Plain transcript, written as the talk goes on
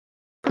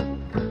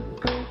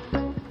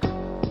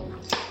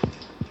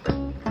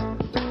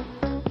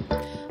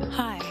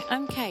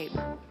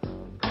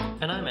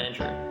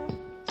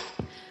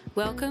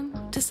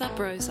Welcome to Sub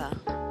Rosa,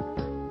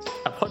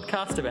 a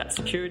podcast about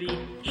security,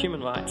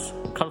 human rights,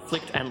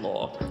 conflict and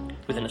law,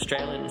 with an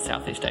Australian and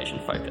Southeast Asian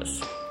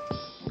focus.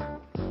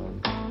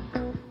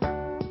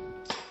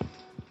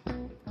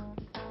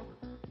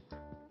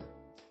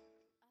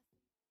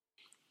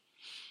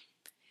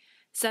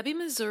 Zabi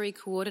Mazzouri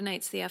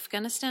coordinates the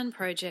Afghanistan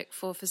project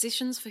for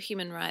Physicians for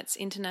Human Rights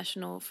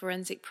International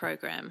Forensic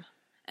Program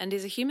and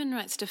is a human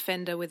rights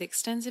defender with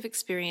extensive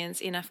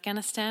experience in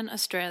Afghanistan,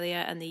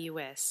 Australia and the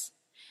US.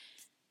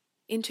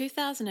 In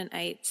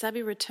 2008,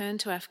 Zabi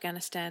returned to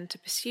Afghanistan to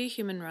pursue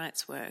human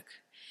rights work.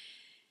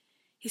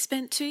 He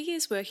spent 2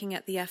 years working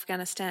at the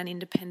Afghanistan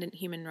Independent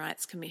Human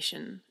Rights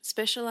Commission,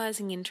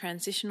 specialising in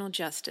transitional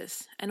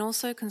justice, and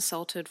also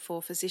consulted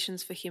for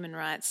Physicians for Human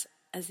Rights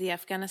as the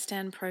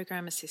Afghanistan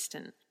Program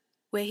Assistant,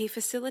 where he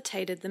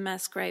facilitated the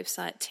mass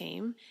gravesite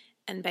team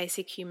and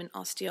basic human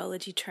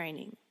osteology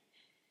training.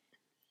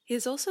 He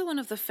is also one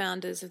of the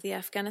founders of the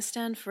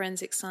Afghanistan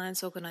Forensic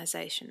Science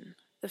Organisation,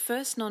 the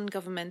first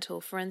non-governmental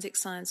forensic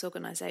science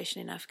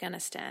organisation in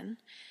Afghanistan,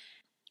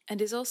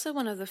 and is also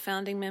one of the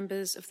founding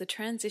members of the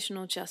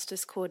Transitional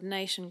Justice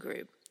Coordination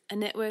Group, a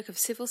network of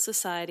civil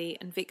society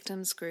and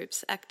victims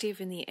groups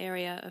active in the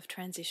area of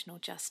transitional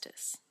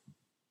justice.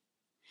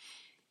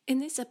 In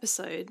this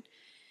episode,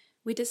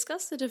 we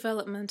discuss the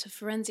development of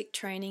forensic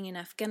training in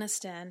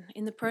Afghanistan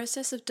in the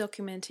process of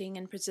documenting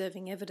and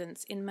preserving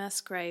evidence in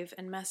mass grave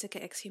and massacre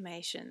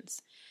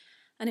exhumations,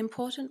 an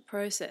important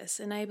process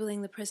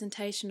enabling the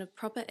presentation of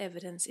proper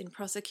evidence in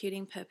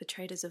prosecuting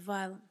perpetrators of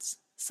violence,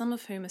 some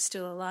of whom are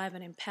still alive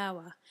and in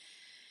power,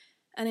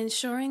 and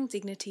ensuring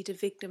dignity to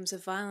victims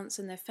of violence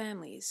and their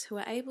families who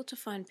are able to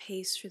find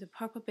peace through the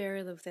proper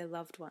burial of their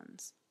loved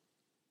ones.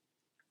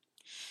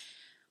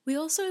 We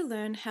also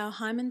learn how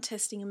hymen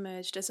testing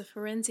emerged as a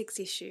forensics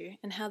issue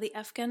and how the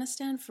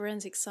Afghanistan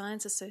Forensic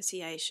Science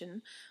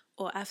Association,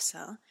 or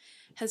AFSA,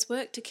 has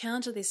worked to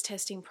counter this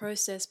testing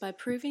process by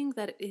proving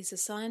that it is a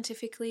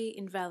scientifically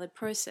invalid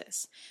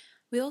process.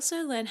 We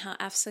also learn how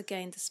AFSA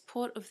gained the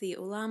support of the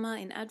ulama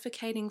in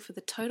advocating for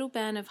the total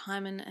ban of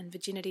hymen and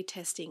virginity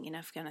testing in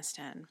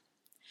Afghanistan.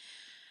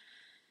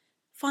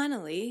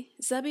 Finally,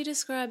 Zabi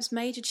describes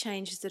major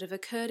changes that have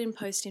occurred in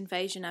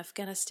post-invasion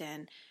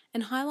Afghanistan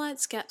and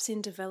highlights gaps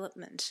in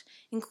development,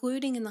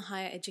 including in the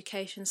higher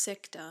education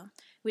sector,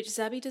 which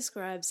Zabi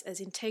describes as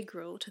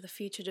integral to the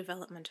future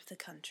development of the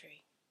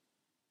country.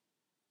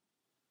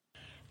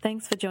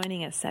 Thanks for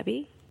joining us,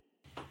 Zabi.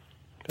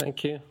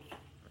 Thank you.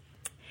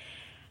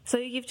 So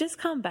you've just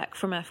come back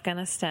from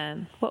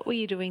Afghanistan. What were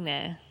you doing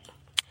there?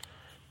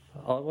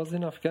 I was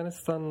in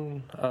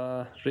Afghanistan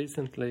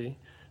recently,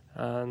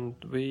 and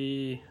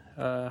we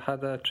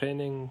had a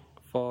training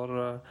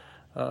for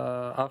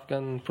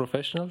Afghan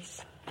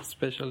professionals,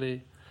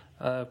 especially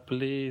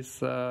police,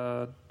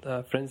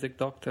 forensic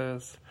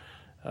doctors,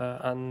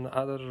 and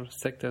other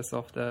sectors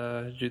of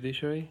the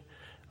judiciary,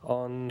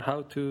 on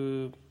how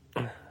to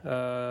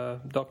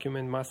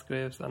document mass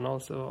graves and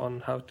also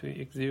on how to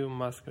exhume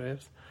mass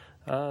graves,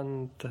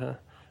 and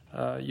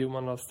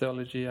human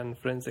osteology and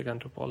forensic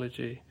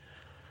anthropology.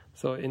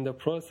 So in the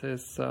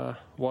process,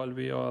 while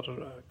we are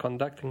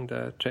conducting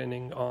the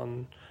training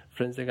on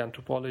forensic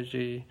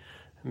anthropology,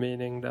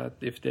 meaning that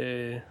if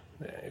they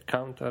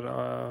encounter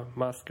a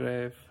mass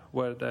grave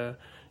where the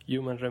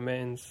human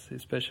remains,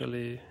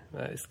 especially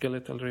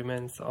skeletal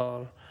remains,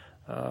 are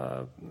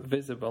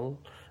visible,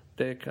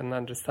 they can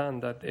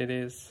understand that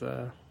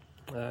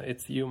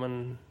it's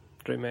human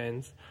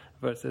remains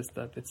versus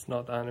that it's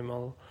not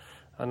animal.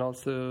 And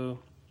also,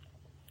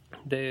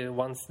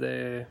 once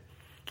the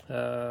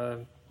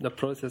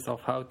process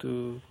of how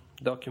to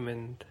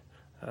document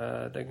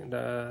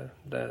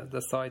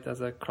the site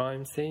as a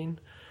crime scene.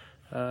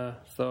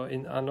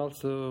 And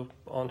also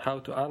on how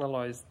to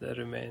analyze the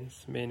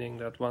remains, meaning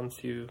that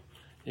once you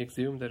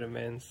exhume the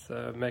remains,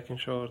 making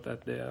sure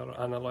that they are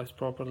analyzed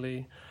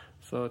properly.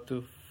 So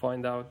to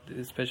find out,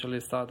 especially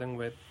starting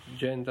with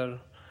gender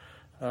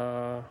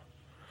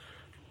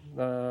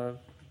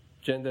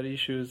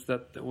issues,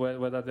 that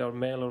whether they are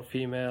male or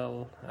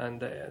female, and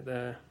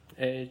the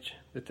age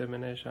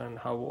determination,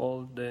 how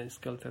old the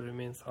skeletal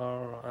remains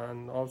are,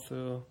 and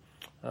also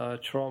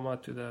trauma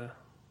to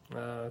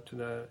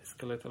the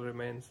skeletal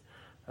remains,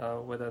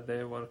 whether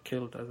they were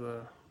killed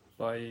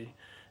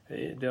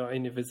there are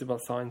any visible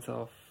signs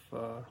of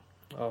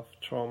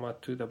trauma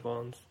to the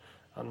bones,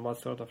 and what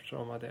sort of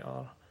trauma they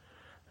are.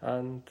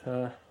 And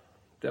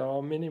there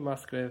are many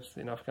mass graves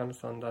in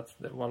Afghanistan. That's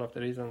one of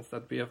the reasons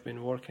that we have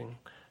been working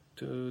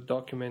to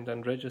document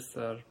and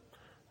register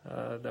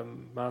the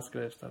mass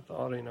graves that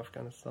are in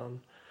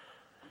Afghanistan.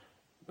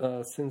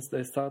 Since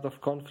the start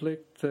of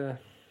conflict in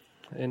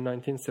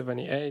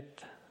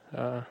 1978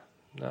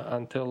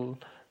 until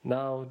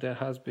now, there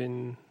has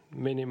been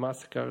many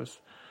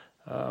massacres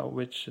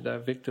which the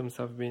victims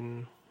have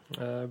been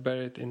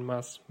buried in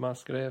mass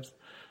graves,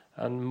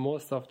 and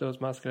most of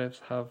those mass graves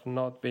have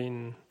not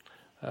been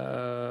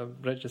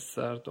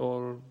registered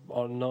or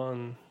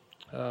known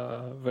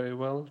very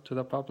well to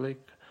the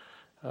public.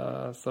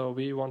 So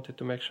we wanted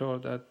to make sure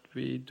that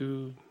we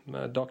do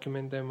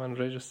document them and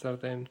register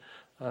them,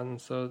 and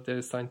so there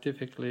is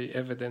scientifically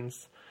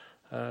evidence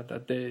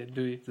that they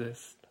do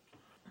exist.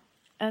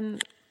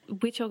 And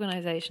which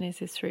organisation is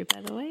this through,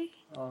 by the way?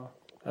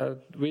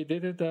 We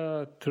did it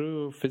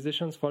through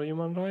Physicians for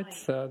Human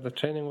Rights. The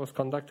training was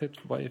conducted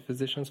by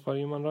Physicians for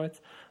Human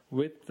Rights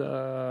with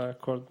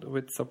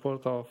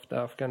support of the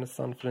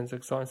Afghanistan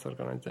Forensic Science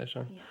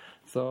Organization. Yeah.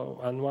 So,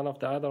 and one of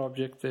the other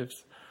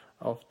objectives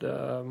of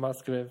the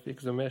mass grave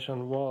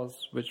exhumation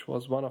which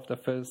was one of the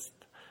first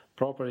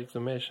proper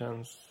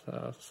exhumations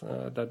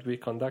that we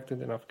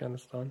conducted in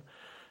Afghanistan.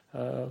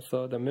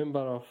 So the member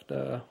of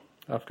the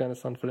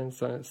Afghanistan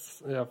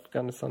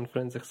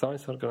Forensic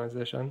Science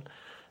Organization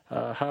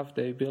have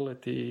the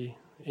ability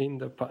in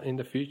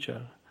the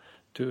future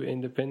to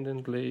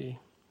independently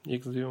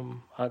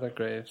exhume other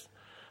graves.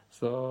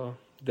 So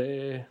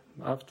they,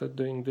 after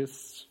doing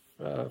this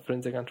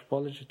forensic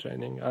anthropology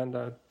training and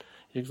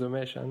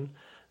exhumation,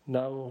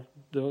 now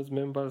those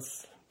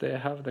members, they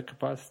have the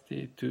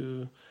capacity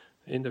to,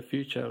 in the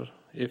future,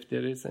 if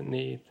there is a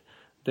need,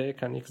 they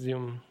can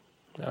exhume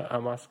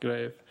a mass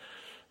grave.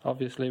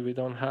 Obviously, we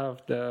don't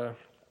have the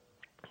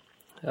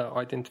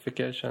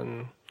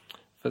identification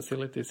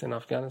facilities in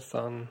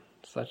Afghanistan,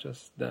 such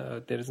as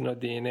there is no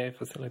DNA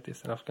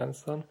facilities in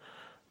Afghanistan,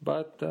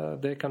 but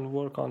they can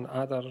work on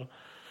other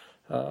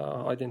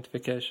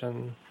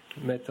identification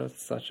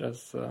methods, such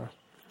as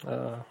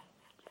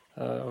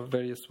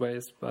various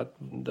ways, but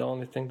the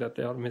only thing that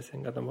they are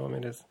missing at the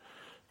moment is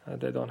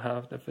they don't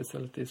have the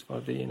facilities for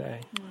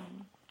DNA.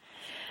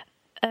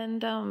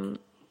 And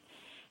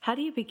how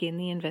do you begin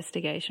the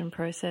investigation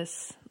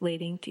process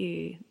leading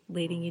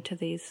you to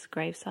these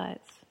grave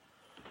sites?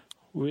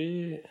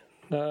 We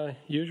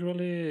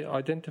usually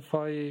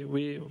identify,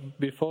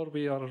 before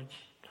we are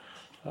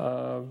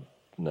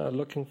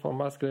looking for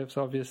mass graves,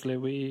 obviously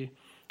we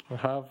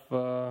have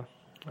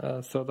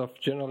sort of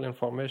general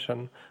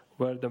information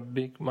where the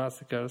big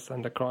massacres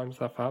and the crimes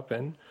have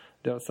happened.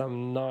 There are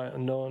some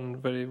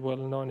very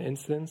well-known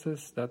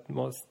incidences that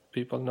most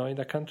people know in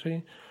the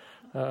country.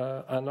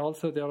 And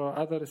also there are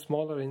other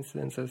smaller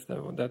incidences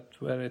that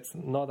where it's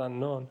not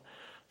unknown.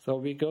 So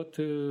we go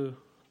to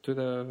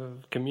the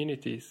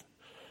communities,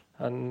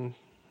 and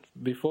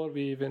before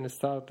we even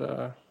start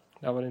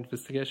our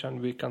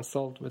investigation, we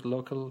consult with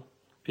local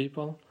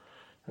people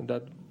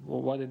that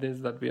what it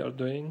is that we are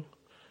doing.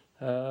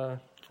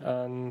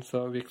 And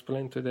so we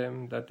explain to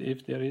them that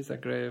if there is a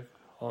grave,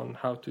 on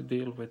how to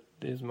deal with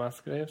these mass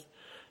graves,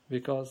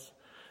 because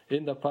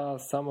in the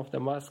past some of the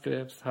mass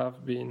graves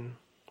have been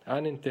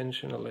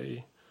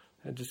unintentionally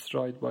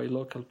destroyed by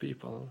local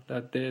people,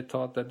 that they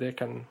thought that they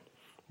can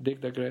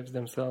dig the graves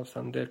themselves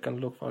and they can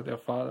look for their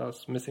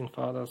missing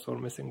fathers or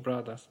missing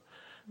brothers,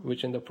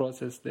 which in the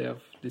process they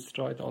have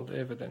destroyed all the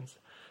evidence.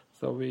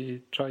 So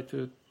we try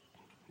to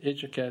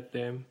educate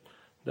them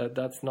that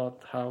that's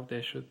not how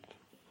they should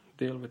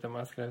deal with the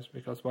mass graves,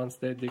 because once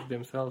they dig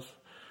themselves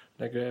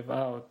the grave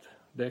out,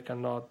 they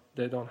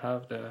don't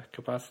have the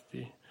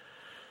capacity.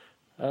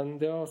 And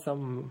there are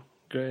some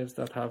graves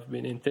that have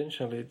been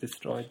intentionally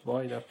destroyed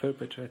by the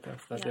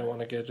perpetrators, that they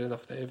want to get rid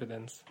of the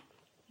evidence.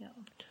 Yeah.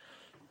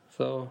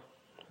 So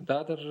the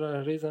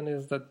other reason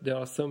is that there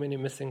are so many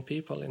missing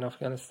people in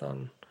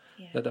Afghanistan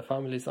that the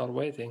families are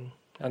waiting,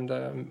 and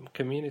the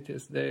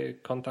communities, they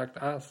contact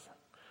us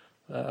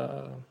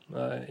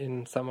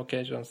in some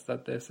occasions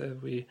that they say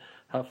we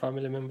have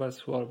family members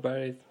who are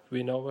buried,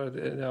 we know where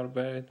they are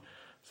buried,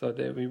 so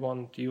we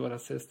want your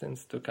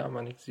assistance to come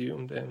and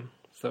exhume them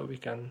so we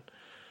can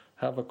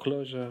have a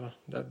closure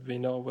that we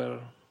know where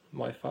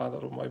my father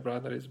or my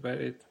brother is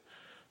buried,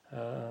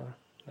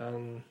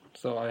 and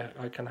so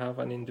I can have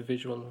an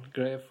individual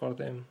grave for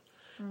them,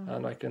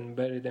 and I can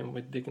bury them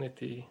with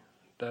dignity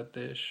that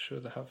they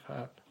should have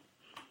had.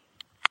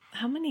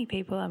 How many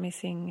people are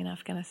missing in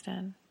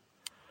Afghanistan,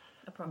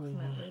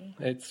 approximately?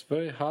 It's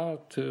very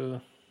hard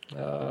to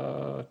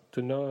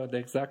know the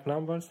exact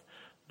numbers,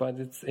 but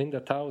it's in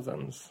the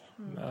thousands.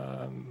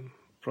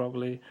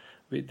 Probably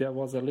there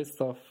was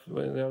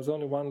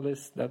only one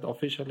list that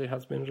officially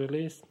has been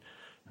released,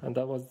 and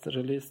that was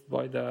released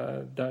by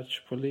the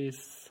Dutch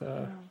police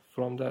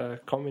from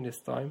the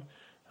communist time,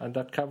 and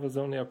that covers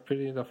only a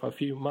period of a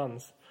few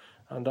months,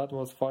 and that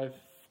was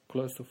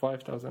close to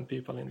 5,000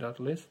 people in that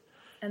list.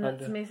 And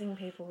that's missing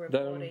people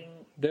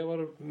reporting? There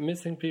were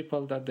missing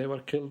people that they were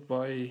killed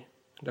by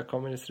the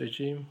communist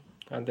regime,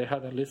 and they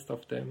had a list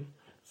of them,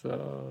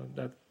 so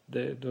that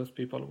those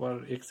people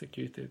were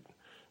executed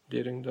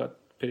during that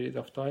period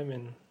of time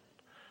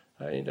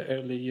in the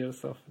early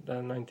years of the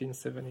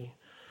 1970s,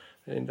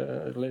 in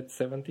the late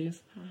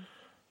 70s.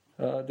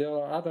 There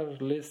are other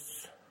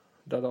lists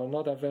that are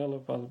not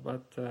available,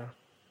 but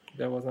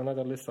there was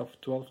another list of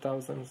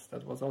 12,000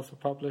 that was also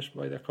published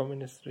by the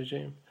communist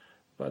regime,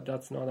 but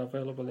that's not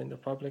available in the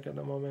public at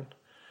the moment.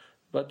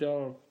 But there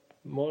are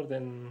more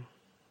than,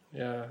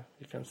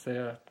 you can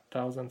say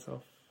tens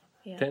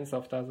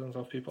of thousands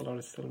of people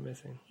are still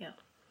missing. Yeah.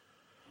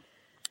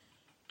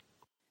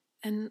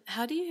 And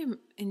how do you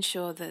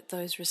ensure that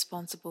those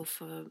responsible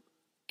for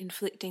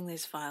inflicting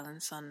this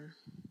violence on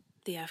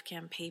the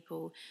Afghan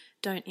people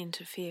don't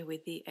interfere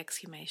with the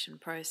exhumation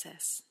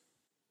process?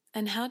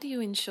 And how do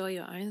you ensure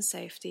your own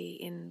safety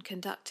in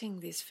conducting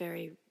this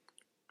very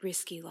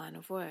risky line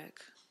of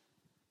work?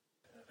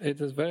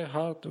 It is very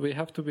hard. We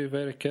have to be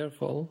very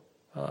careful.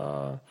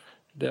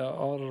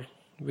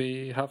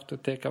 We have to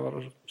take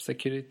our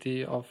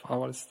security of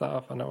our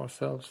staff and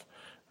ourselves,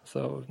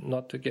 so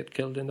not to get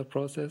killed in the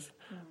process.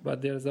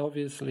 But there's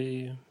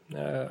obviously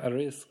a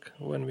risk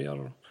when we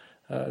are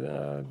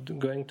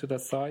going to the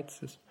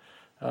sites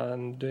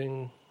and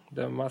doing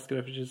the mass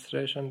grave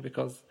registration,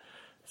 because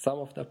some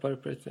of the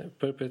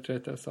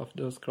perpetrators of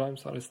those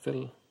crimes are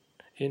still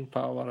in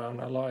power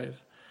and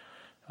alive.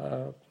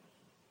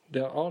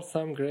 There are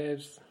some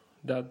graves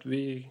that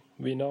we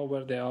know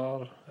where they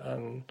are,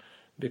 and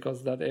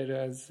because that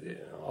areas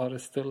are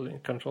still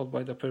controlled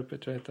by the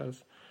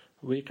perpetrators,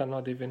 we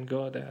cannot even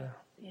go there.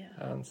 Yeah.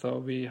 And so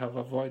we have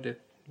avoided,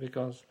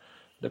 because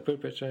the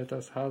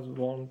perpetrators has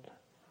warned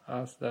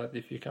us that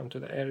if you come to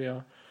the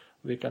area,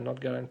 we cannot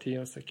guarantee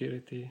your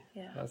security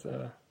as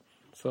a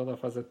sort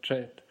of as a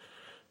threat.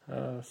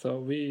 So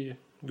we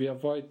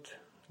avoid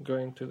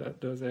going to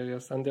those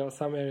areas. And there are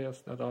some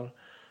areas that are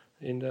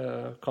in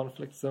the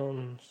conflict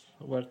zones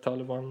where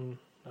Taliban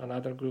and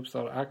other groups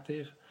are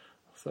active,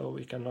 so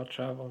we cannot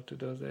travel to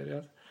those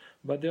areas.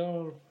 But there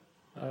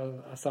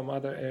are some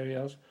other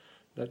areas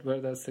that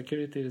where the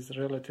security is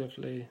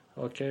relatively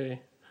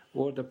okay,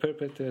 or the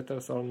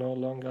perpetrators are no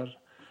longer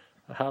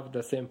have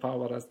the same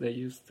power as they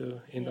used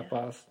to in the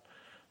past,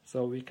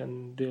 so we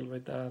can deal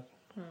with that.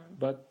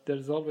 But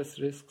there's always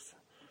risks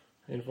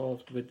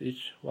involved with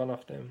each one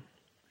of them.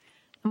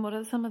 And what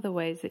are some of the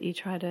ways that you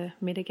try to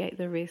mitigate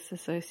the risks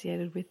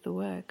associated with the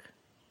work?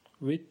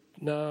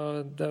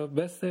 The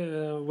best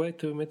way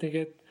to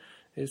mitigate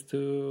is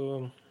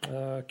to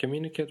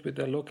communicate with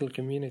the local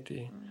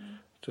community,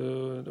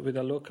 with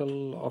the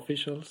local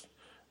officials,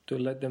 to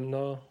let them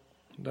know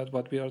that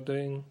what we are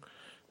doing,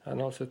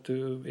 and also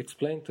to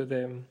explain to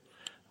them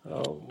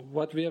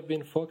what we have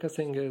been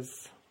focusing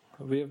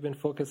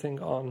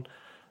on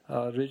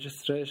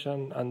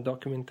registration and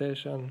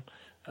documentation,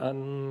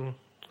 and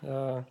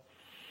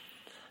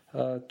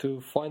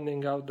to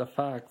finding out the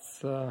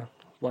facts,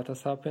 what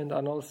has happened.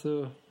 And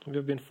also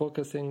we've been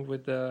focusing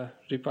with the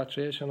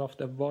repatriation of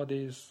the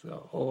bodies,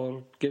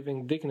 or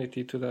giving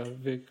dignity to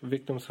the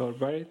victims who are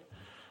buried,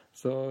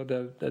 so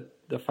that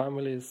the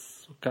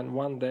families can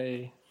one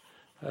day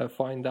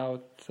find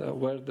out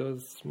where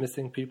those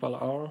missing people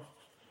are,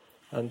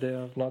 and they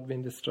have not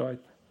been destroyed.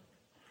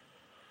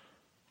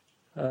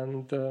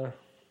 And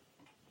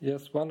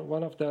yes,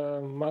 one of the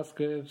mass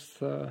graves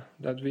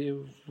that we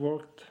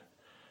worked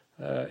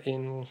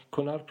in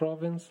Kunar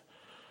province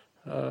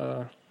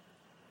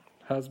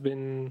has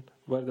been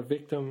where the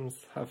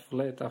victims have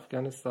fled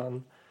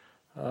Afghanistan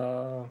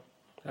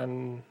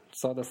and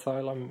sought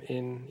asylum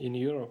in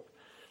Europe.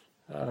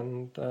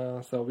 And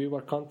so we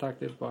were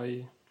contacted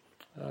by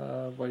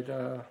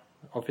the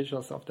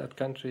officials of that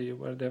country,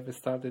 where they've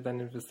started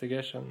an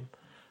investigation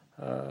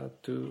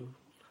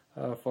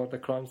for the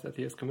crimes that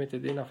he has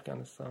committed in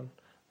Afghanistan.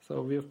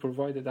 So we have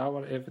provided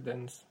our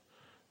evidence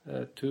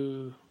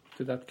to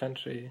that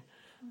country,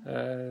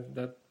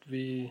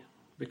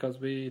 because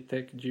we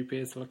take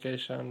GPS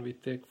location, we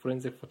take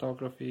forensic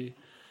photography,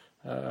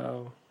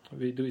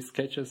 we do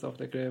sketches of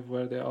the grave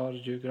where they are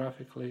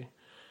geographically.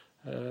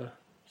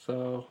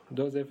 So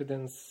those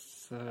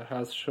evidence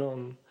has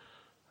shown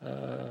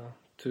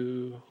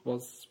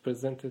was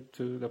presented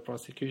to the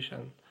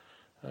prosecution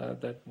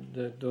that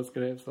those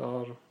graves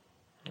are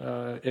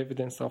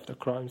evidence of the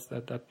crimes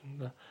that the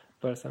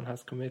person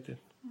has committed.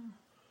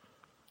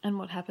 And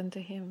what happened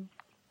to him?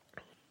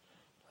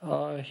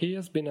 He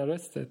has been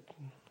arrested.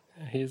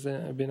 He's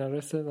been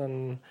arrested,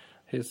 and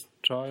his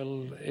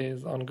trial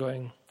is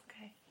ongoing.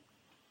 Okay.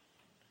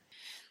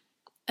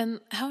 And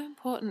how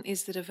important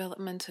is the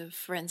development of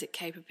forensic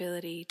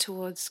capability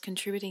towards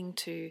contributing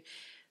to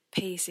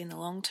peace in the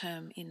long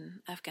term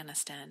in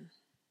Afghanistan?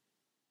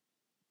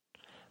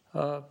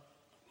 The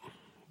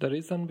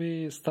reason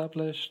we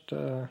established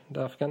the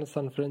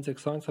Afghanistan Forensic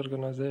Science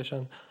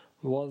Organization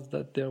was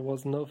that there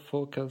was no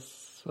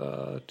focus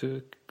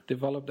to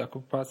develop the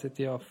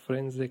capacity of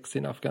forensics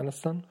in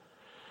Afghanistan.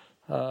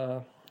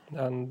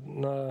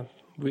 And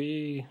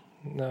we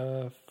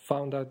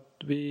found that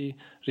we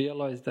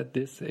realized that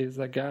this is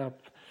a gap.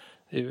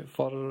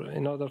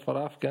 In order for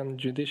Afghan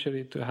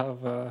judiciary to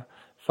have a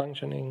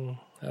functioning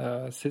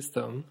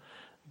system,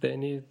 they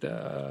need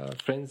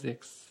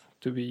forensics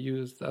to be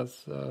used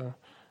as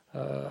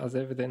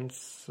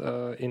evidence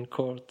in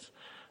court.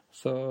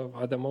 So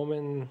at the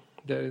moment,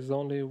 there is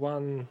only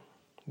one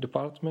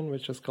department,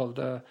 which is called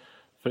the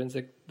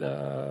Forensic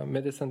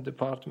Medicine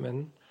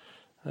Department,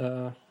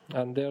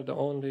 and they're the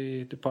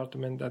only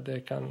department that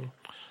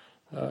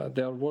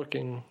they are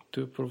working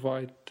to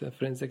provide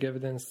forensic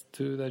evidence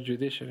to the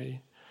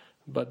judiciary.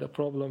 But the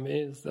problem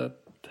is that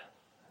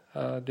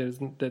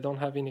they don't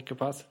have any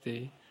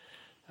capacity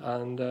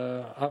And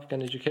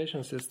Afghan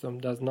education system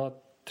does not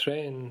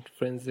train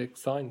forensic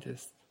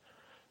scientists.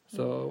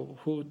 So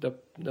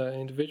the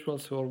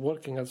individuals who are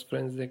working as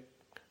forensic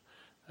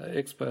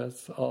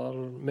experts are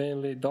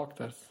mainly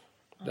doctors,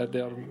 that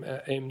they are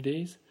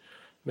MDs,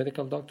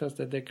 medical doctors,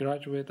 that they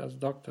graduate as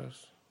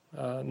doctors,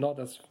 not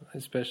as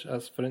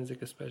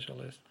forensic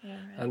specialists. Yeah,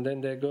 right. And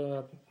then they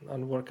go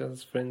and work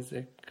as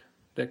forensic,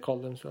 they call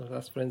themselves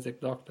as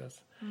forensic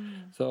doctors.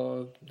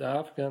 So the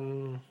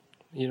Afghan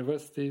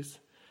universities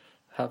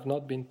have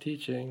not been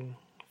teaching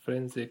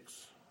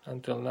forensics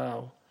until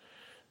now.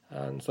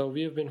 And so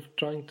we have been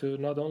trying to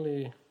not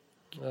only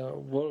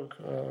work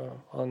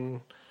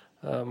on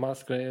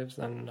mass graves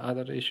and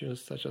other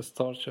issues such as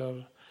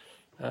torture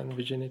and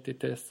virginity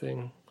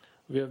testing.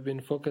 We have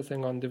been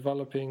focusing on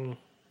developing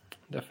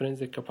the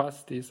forensic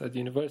capacities at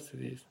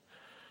universities.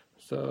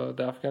 So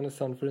the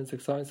Afghanistan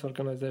Forensic Science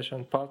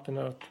Organization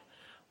partnered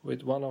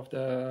with one of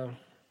the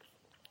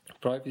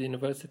private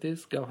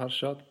universities, Gawhar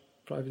Shah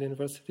private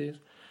universities.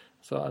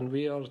 So, and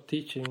we are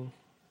teaching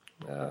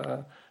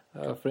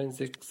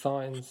forensic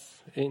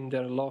science in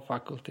their law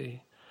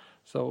faculty.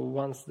 So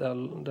once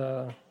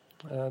the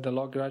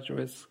law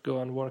graduates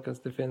go and work as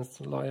defense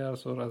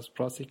lawyers or as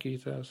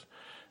prosecutors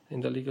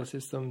in the legal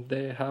system,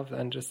 they have the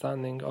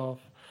understanding of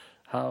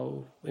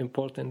how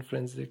important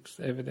forensics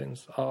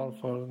evidence are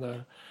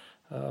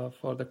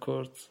for the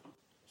courts.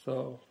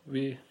 So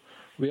we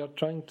are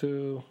trying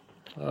to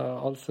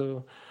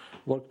also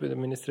work with the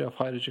Ministry of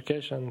Higher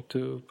Education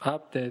to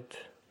update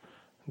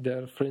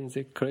their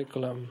forensic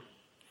curriculum.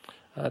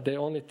 They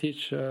only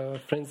teach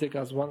forensic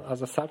as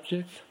a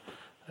subject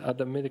at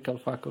the medical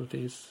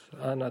faculties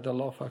and at the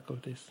law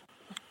faculties.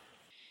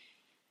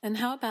 And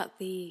how about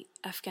the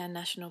Afghan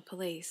National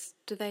Police?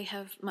 Do they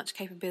have much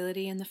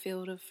capability in the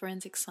field of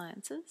forensic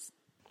sciences?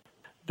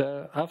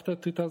 After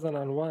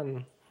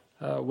 2001,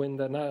 when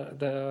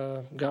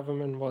the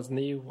government was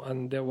new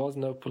and there was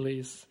no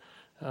police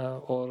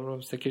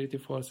or security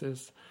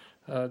forces,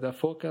 the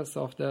focus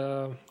of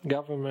the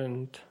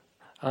government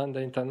and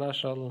the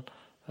international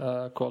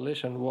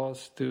coalition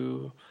was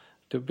to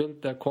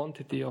build the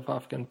quantity of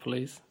Afghan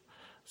police.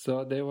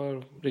 So they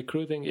were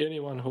recruiting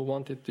anyone who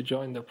wanted to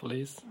join the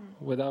police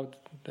without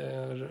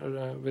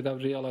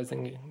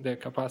realizing their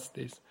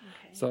capacities.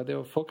 Okay. So they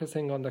were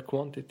focusing on the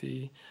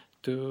quantity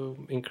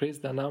to increase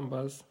the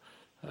numbers,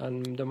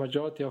 and the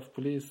majority of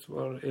police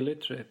were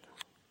illiterate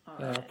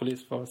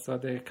police force, so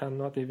they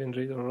cannot even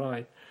read or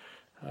write.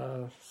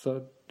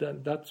 So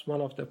that's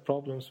one of the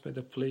problems with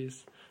the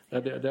police.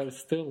 There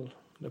still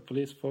the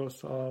police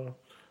force are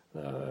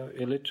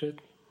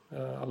illiterate,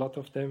 a lot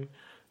of them,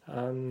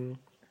 and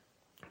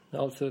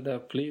also the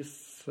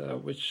police,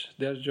 which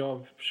their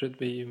job should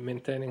be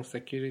maintaining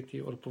security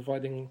or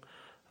providing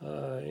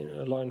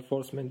law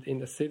enforcement in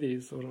the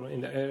cities or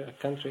in the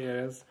country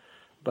areas,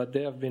 but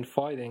they have been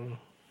fighting.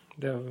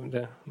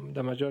 The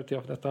majority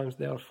of the times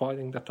they are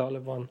fighting the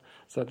Taliban,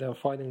 so they are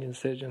fighting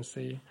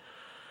insurgency.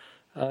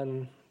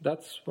 And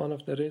that's one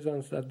of the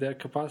reasons that their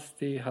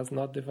capacity has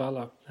not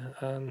developed.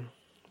 And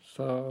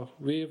so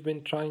we've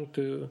been trying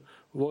to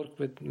work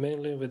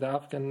mainly with the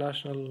Afghan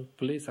National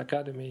Police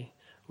Academy,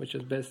 which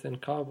is based in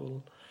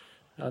Kabul,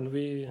 and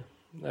we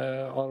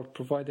are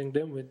providing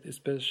them with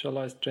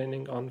specialized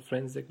training on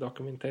forensic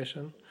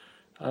documentation.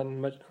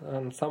 And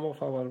some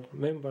of our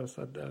members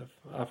at the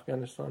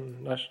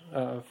Afghanistan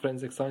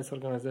Forensic Science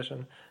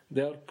Organization,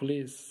 they are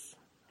police.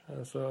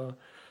 So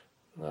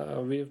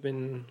we've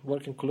been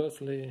working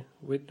closely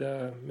with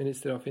the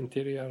Ministry of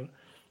Interior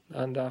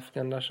and the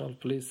Afghan National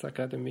Police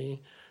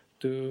Academy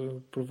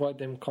to provide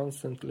them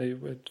constantly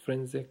with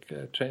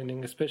forensic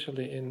training,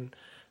 especially in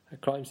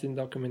crime scene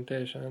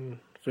documentation,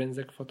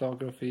 forensic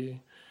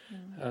photography,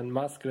 and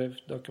mass grave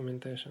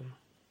documentation.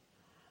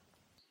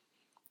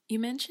 You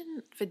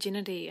mentioned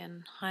virginity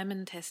and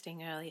hymen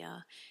testing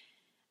earlier.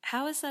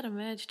 How has that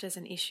emerged as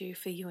an issue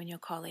for you and your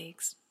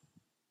colleagues?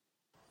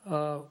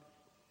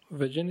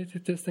 Virginity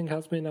testing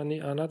has been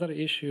another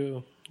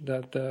issue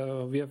that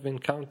we have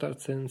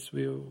encountered since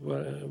we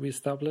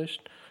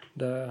established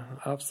the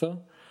AFSA,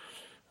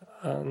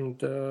 and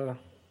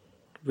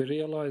we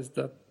realized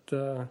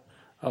that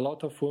a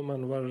lot of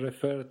women were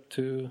referred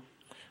to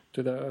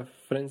the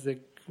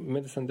forensic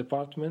medicine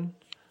department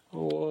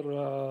or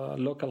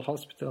local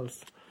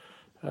hospitals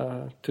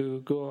to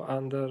go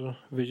under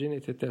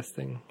virginity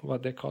testing,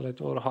 what they call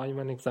it, or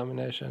hymen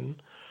examination.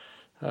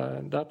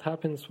 That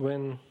happens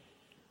when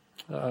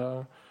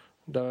the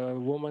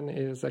woman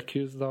is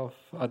accused of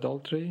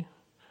adultery,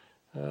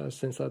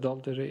 since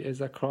adultery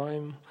is a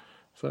crime.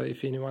 So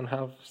if anyone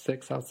have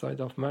sex outside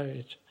of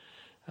marriage,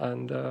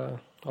 and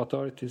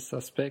authorities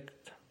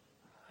suspect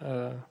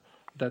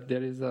that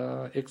there is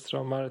a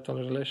extramarital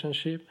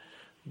relationship,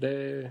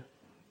 they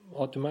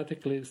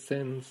automatically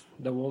send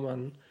the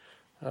woman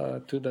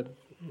to the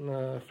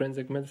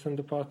forensic medicine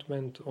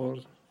department or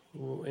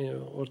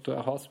to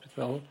a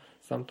hospital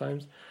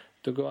sometimes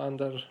to go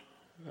under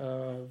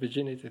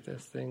virginity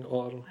testing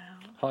or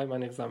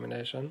hymen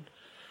examination.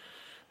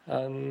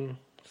 And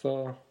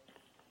so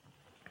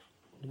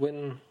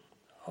when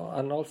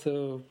and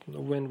also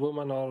when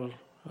women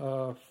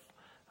are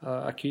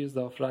accused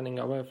of running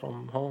away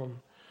from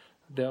home,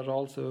 they are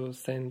also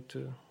sent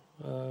to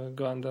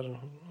go under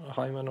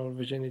hymen or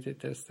virginity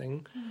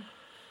testing.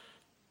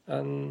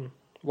 And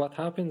what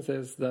happens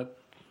is that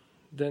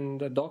then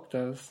the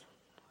doctors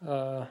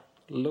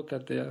look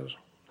at their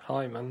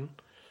hymen,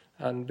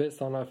 and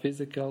based on a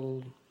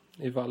physical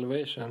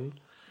evaluation,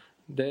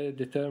 they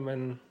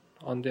determine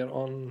on their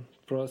own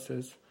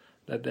process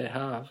that they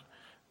have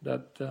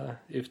that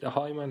if the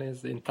hymen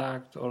is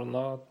intact or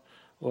not,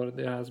 or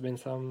there has been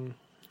some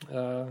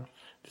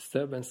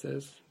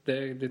disturbances,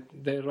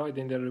 they write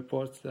in their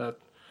reports that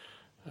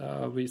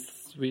we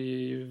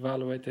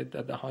evaluated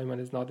that the hymen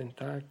is not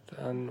intact,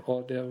 and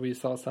or there we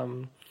saw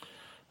some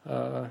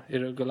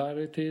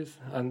irregularities,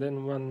 and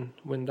then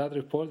when that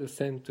report is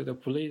sent to the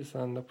police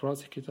and the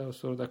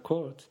prosecutors or the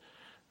courts,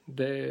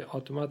 they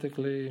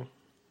automatically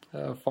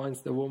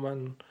finds the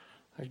woman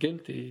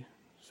guilty,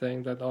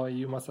 saying that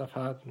you must have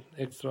had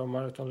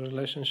extramarital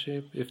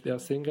relationship if they are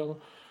single,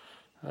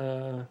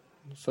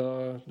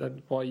 so that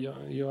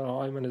your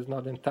hymen is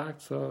not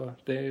intact, so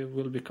they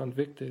will be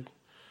convicted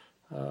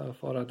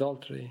for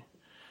adultery.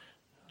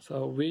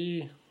 So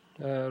we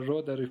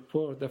wrote a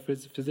report, the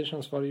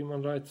Physicians for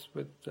Human Rights,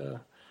 with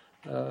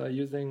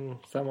using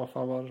some of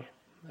our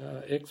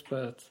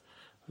experts.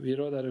 We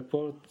wrote a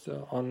report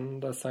on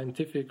the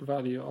scientific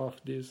value of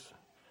this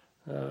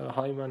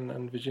hymen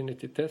and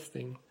virginity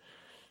testing,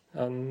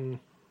 and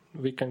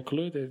we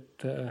concluded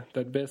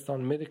that based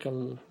on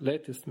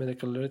latest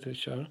medical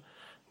literature,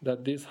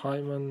 that these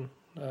hymen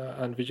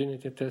and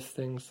virginity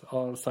testings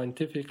are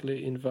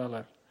scientifically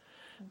invalid,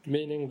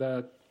 meaning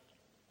that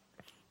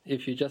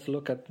if you just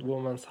look at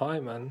woman's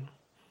hymen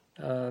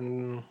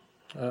and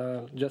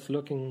just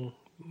looking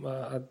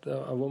at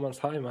a woman's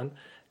hymen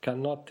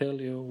cannot tell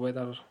you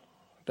whether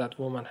that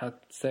woman had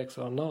sex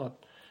or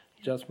not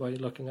just by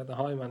looking at the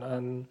hymen.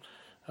 And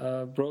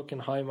broken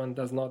hymen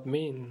does not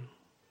mean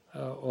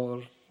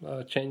or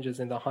changes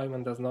in the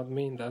hymen does not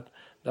mean that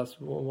that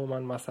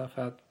woman must have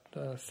had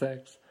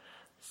sex.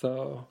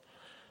 So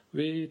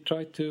we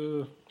try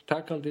to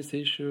tackle this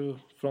issue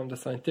from the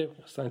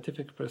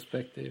scientific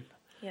perspective.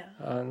 Yeah.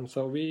 And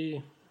so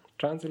we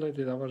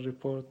translated our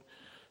report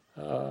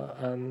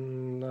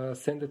and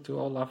sent it to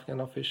all Afghan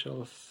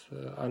officials,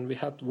 and we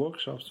had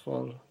workshops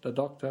for the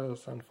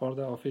doctors and for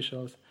the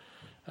officials,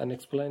 and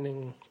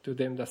explaining to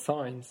them the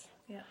science.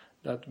 Yeah.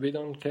 That we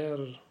don't care,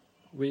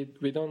 we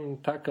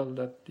don't tackle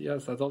that,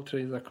 yes,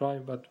 adultery is a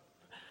crime, but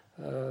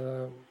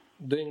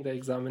doing the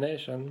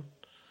examination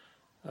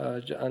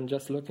and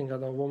just looking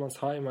at a woman's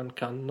hymen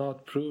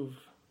cannot prove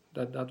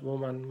that that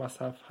woman must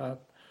have had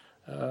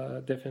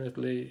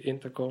definitely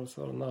intercourse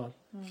or not.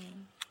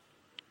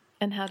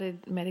 And how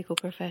did medical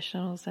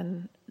professionals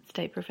and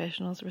state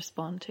professionals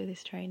respond to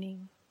this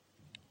training?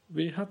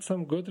 We had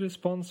some good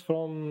response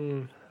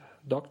from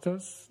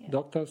doctors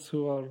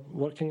who are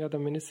working at the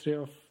Ministry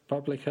of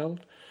Public Health,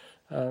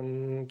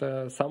 and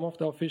some of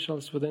the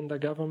officials within the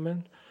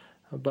government.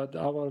 But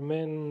our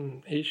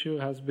main issue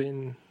has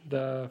been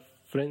the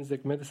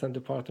forensic medicine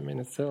department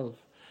itself.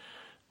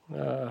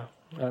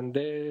 And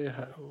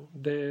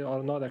they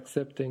are not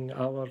accepting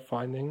our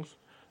findings,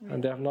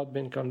 and they have not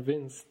been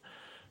convinced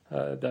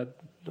that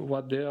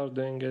what they are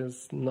doing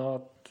is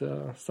not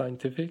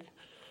scientific.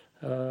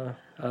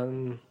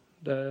 And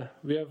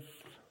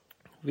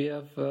we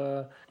have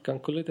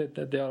concluded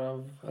that there are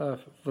a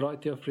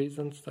variety of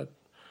reasons that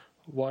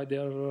why they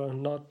are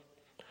not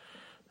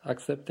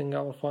accepting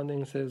our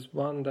findings. Is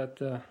one that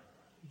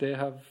they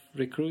have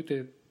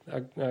recruited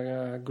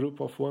a group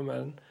of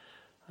women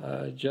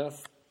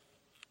just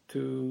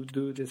to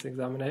do this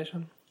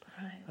examination,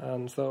 right.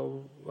 And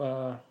so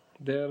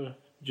their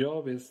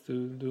job is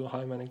to do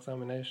hymen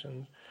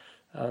examinations,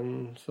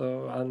 and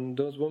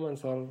those women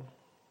are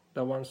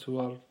the ones who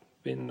are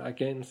been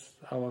against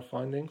our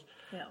findings.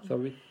 Yeah. So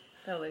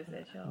they'll lose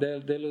their job.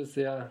 They lose.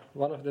 Yeah,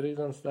 one of the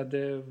reasons that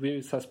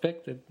we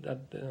suspected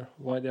that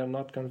why they are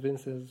not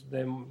convinced is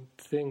they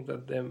think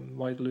that they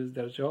might lose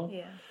their job.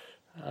 Yeah.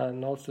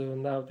 And also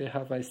now they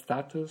have a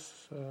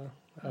status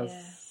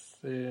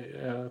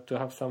to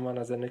have someone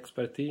as an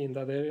expertise in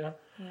that area.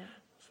 Yeah.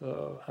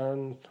 So,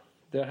 and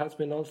there has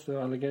been also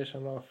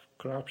allegation of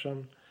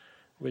corruption,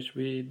 which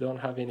we don't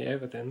have any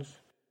evidence,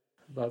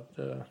 but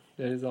there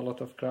is a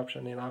lot of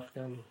corruption in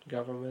Afghan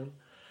government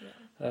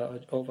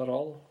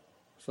overall.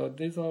 So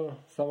these are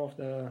some of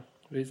the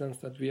reasons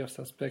that we have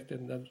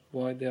suspected that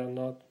why they are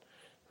not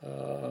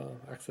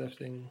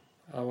accepting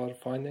our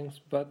findings.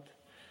 But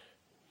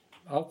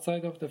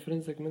outside of the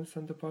forensic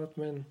medicine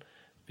department,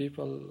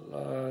 people,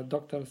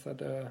 doctors at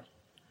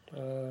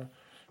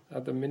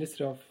the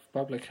Ministry of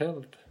Public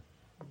Health,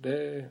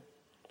 they've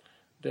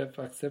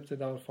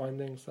accepted our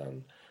findings,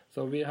 and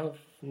so we have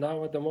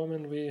now at the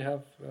moment we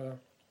have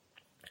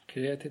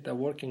created a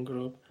working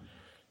group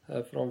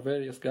from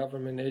various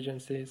government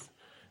agencies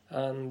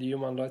and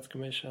Human Rights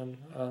Commission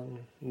and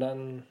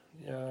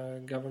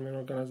non-government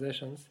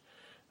organizations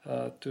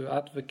to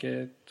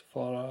advocate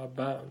for a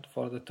ban,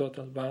 for the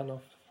total ban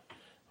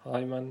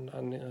hymen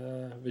and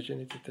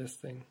virginity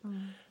testing.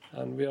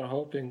 And we are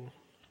hoping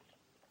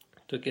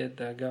to get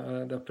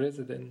the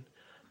president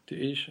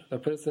to issue, the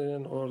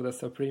president or the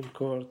Supreme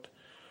Court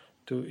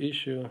to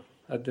issue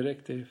a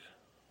directive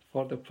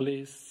for the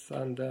police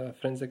and the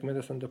forensic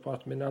medicine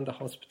department and the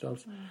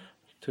hospitals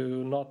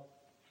to not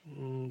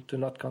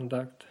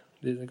conduct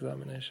these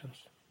examinations.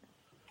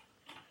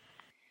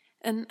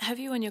 And have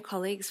you and your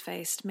colleagues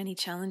faced many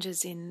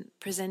challenges in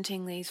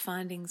presenting these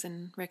findings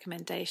and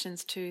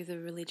recommendations to the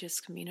religious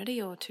community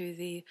or to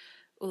the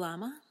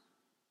ulama?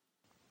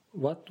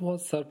 What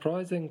was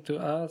surprising to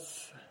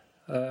us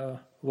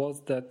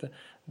was that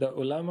the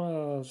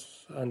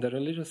ulamas and the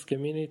religious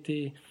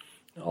community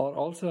are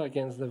also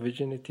against the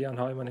virginity and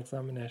hymen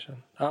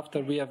examination.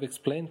 After we have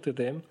explained to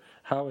them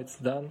how it's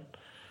done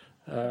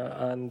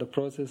and the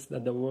process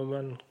that the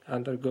women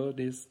undergo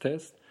these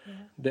tests,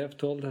 they have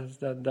told us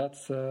that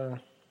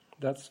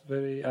that's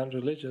very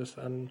unreligious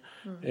and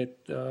it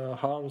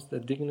harms the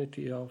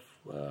dignity of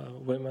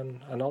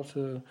women, and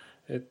also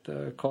it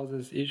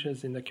causes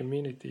issues in the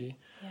community.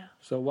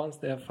 So once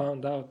they have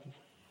found out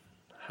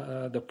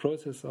the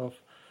process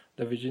of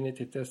the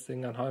virginity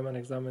testing and hymen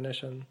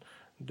examination,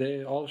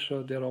 they all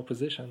showed their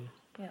opposition.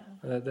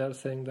 They're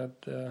saying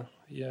that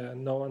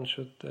no one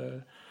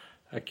should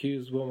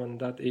accuse women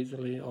that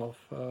easily of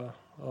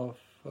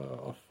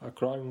a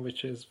crime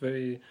which is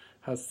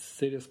has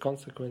serious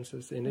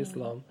consequences in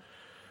Islam.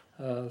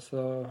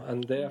 Doesn't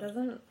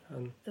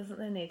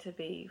there need to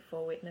be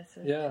 4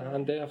 witnesses?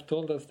 And they have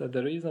told us that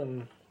the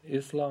reason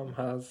Islam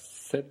has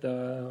set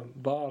the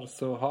bar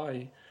so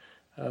high,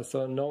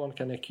 so no one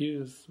can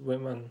accuse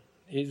women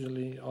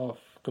easily of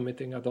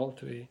committing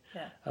adultery,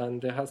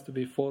 and there has to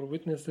be 4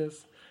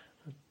 witnesses,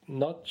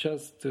 not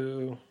just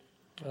to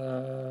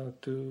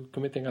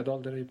committing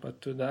adultery,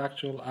 but to the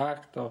actual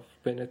act of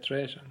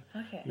penetration.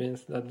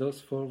 Means that those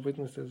 4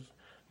 witnesses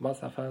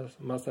must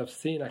have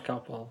seen a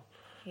couple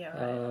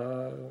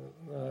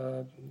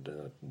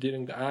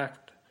during the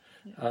act,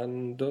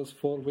 and those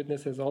 4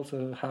 witnesses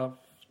also have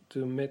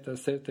to meet a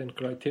certain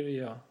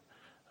criteria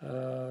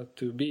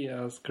to be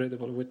as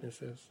credible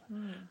witnesses.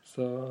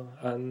 So,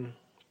 and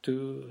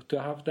to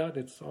have that,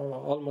 it's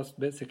almost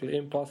basically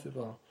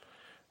impossible,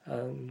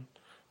 and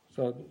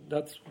so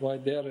that's why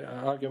their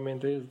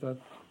argument is that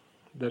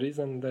the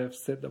reason they've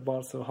set the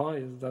bar so high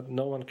is that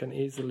no one can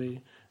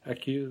easily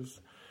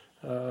accuse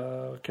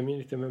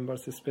community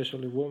members,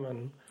 especially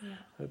women,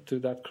 to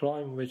that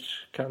crime,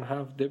 which can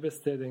have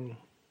devastating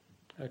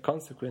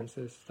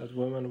consequences, that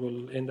women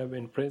will end up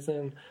in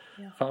prison,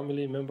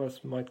 family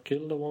members might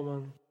kill the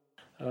woman,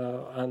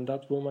 and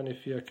that woman,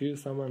 if you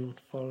accuse someone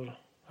for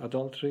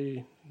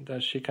adultery,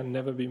 that she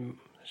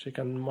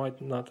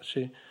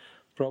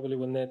probably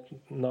will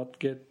not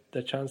get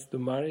the chance to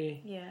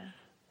marry.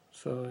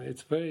 So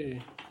it's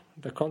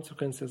the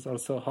consequences are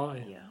so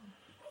high.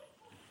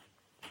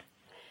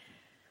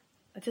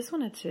 I just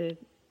wanted to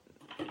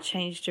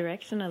change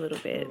direction a little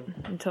bit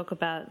and talk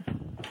about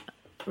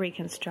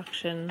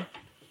reconstruction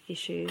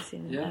issues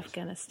in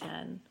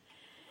Afghanistan.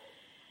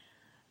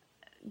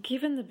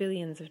 Given the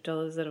billions of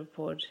dollars that have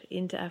poured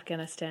into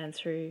Afghanistan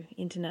through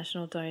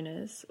international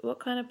donors, what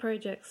kind of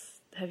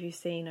projects have you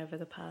seen over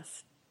the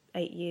past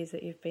 8 years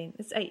that you've been?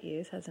 It's 8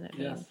 years, hasn't it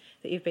been,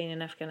 that you've been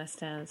in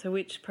Afghanistan? So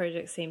which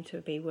projects seem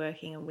to be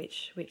working and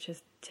which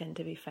tend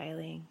to be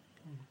failing?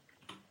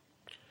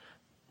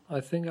 I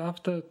think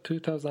after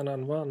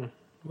 2001,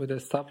 with the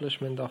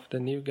establishment of the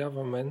new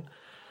government,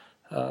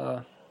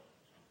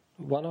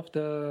 one of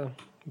the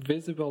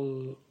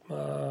visible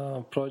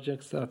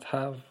projects that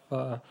have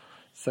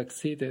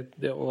succeeded,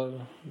 there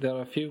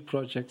are a few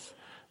projects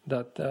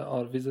that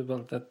are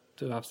visible that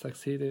to have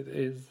succeeded,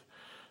 is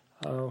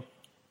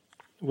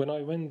when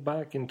I went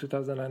back in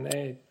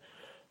 2008,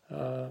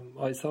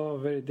 I saw a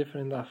very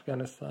different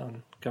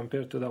Afghanistan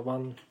compared to the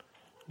one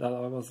that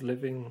I was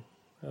living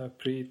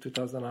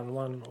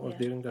pre-2001 or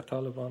during the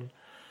Taliban.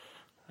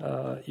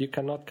 You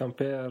cannot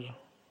compare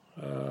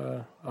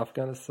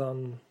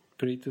Afghanistan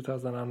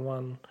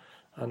pre-2001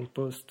 and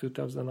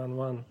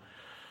post-2001.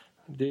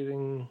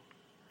 During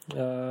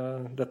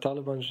the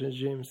Taliban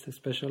regimes,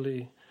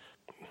 especially,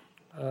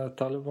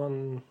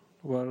 Taliban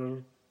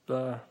were,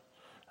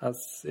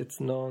 as it's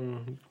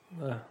known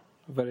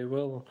very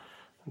well,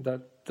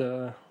 that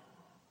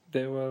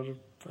they were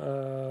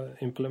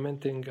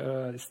implementing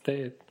a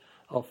state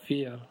of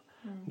fear,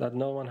 that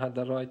no one had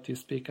the right to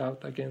speak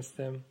out against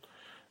them.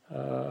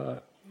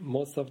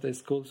 Most of the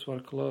schools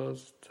were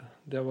closed.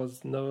 There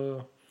was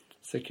no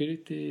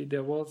security. They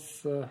were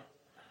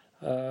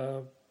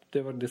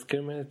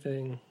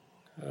discriminating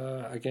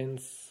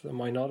against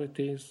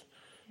minorities.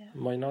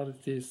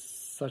 Minorities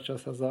such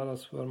as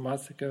Hazaras were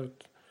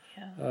massacred.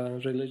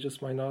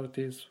 Religious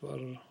minorities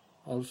were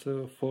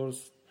also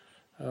forced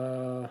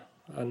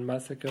and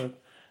massacred.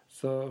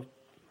 So,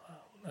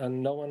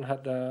 and no one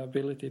had the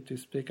ability to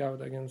speak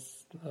out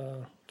against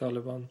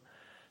Taliban.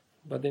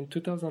 But in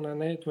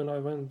 2008, when I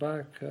went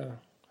back,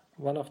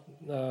 one of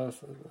the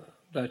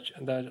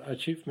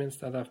achievements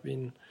that have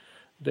been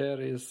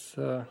there is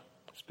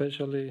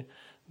especially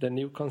the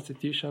new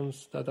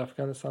constitutions that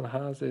Afghanistan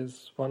has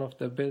is one of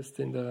the best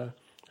in the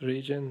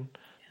region,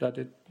 that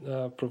it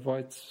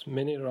provides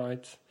many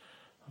rights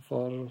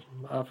for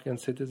Afghan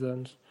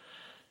citizens.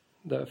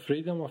 The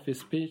freedom of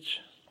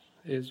speech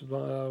is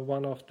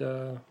one of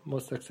the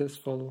most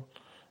successful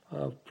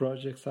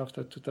projects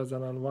after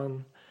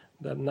 2001,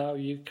 that now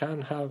you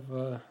can have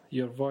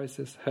your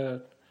voices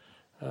heard.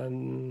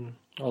 And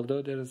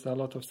although there is a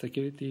lot of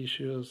security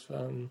issues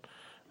and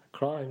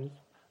crimes,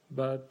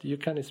 but you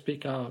can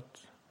speak out,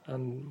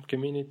 and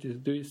communities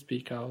do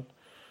speak out.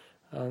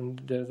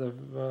 And there's a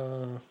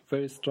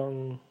very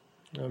strong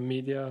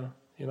media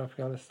in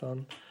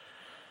Afghanistan.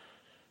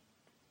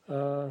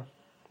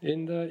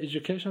 In the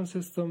education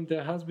system,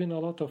 there has been a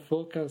lot of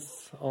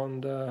focus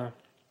on the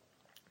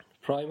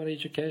primary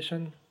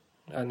education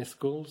and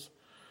schools.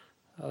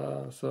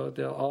 So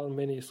there are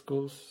many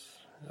schools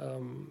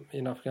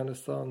in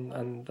Afghanistan,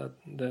 and that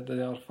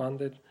they are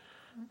funded.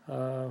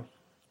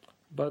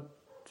 But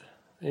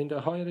in the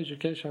higher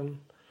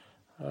education,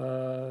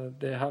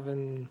 there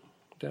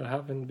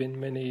haven't been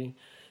many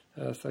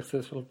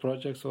successful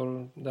projects,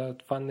 or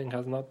that funding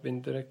has not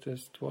been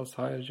directed towards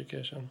higher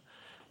education.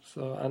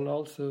 So, and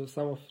also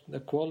some of the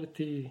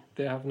quality,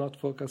 they have not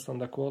focused on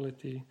the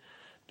quality.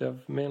 They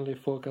have mainly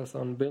focused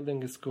on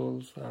building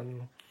schools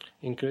and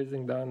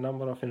increasing the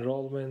number of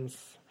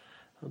enrollments.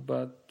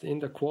 But in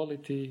the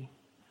quality,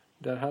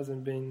 there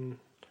hasn't been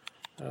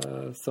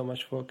so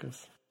much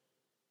focus.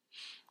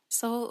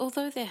 So,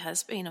 although there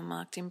has been a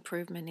marked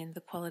improvement in the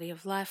quality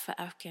of life for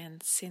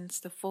Afghans since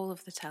the fall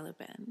of the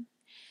Taliban,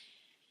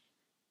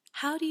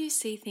 how do you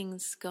see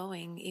things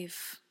going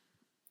if,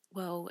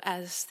 well,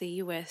 as the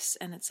US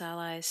and its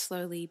allies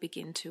slowly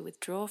begin to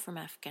withdraw from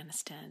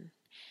Afghanistan?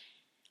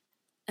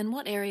 And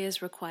what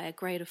areas require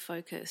greater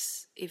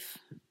focus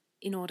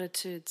in order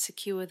to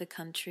secure the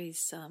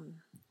country's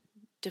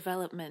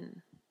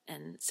development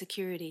and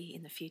security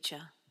in the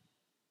future?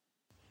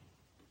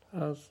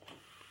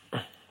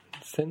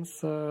 Since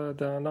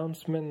the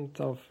announcement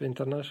of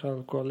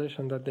international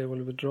coalition that they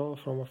will withdraw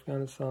from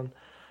Afghanistan,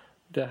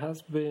 there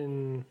has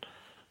been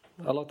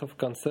a lot of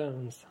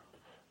concerns,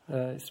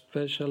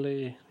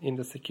 especially in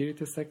the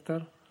security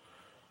sector.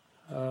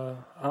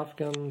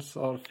 Afghans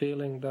are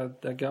feeling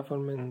that the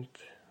government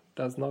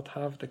does not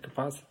have the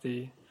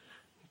capacity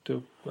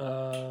to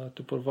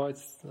provide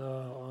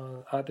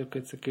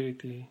adequate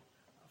security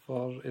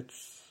for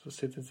its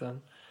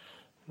citizens.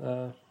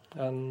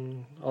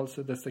 And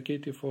also the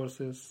security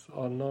forces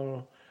have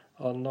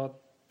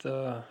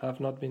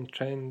not been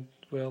trained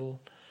well,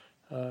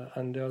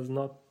 and there's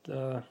not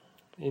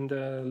in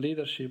the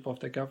leadership of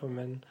the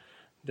government,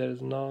 there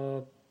is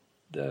not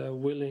the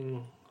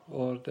willing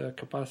or the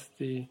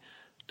capacity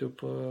to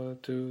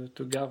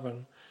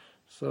govern.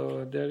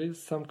 So there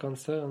is some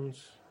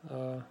concerns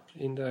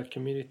in the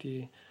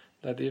community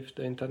that if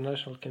the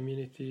international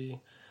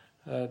community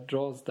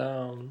draws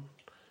down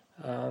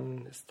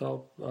and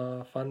stop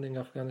funding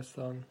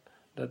Afghanistan,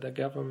 that the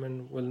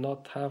government will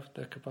not have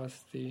the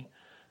capacity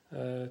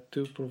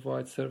to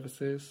provide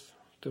services,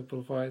 to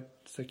provide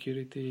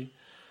security.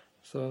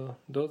 So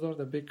those are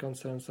the big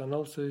concerns. And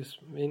also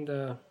in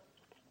the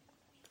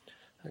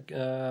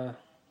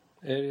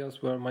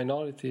areas where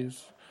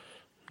minorities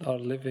are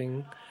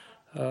living,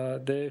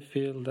 they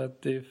feel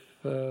that if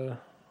the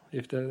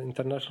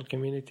international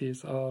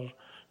communities are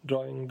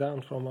drawing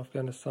down from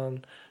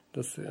Afghanistan,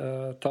 the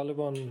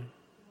Taliban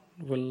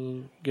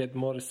will get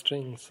more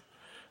strings,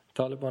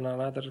 Taliban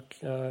and other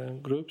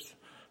groups.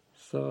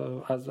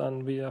 So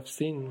and we have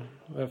seen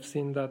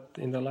that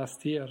in the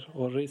last year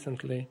or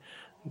recently,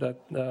 that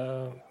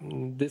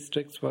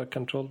districts were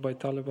controlled by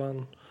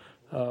Taliban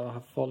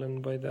have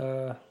fallen by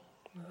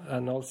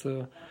and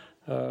also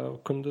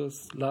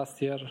Kunduz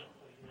last year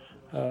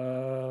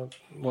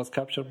was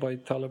captured by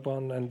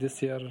Taliban, and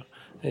this year,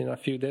 in a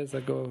few days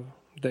ago,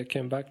 they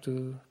came back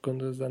to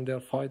Kunduz and they're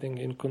fighting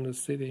in Kunduz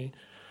city.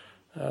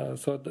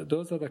 So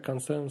those are the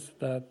concerns,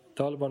 that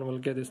Taliban will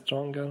get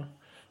stronger,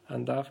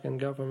 and the Afghan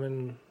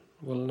government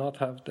will not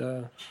have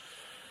the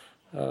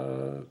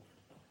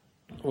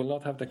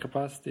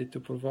capacity to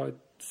provide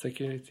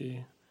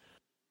security.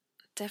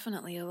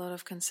 Definitely a lot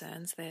of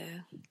concerns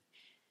there.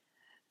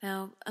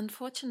 Now,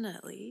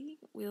 unfortunately,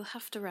 we'll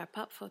have to wrap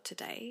up for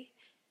today.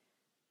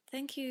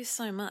 Thank you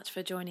so much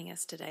for joining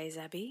us today,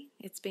 Zabi.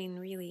 It's been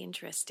really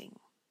interesting.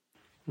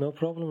 No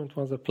problem. It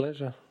was a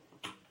pleasure.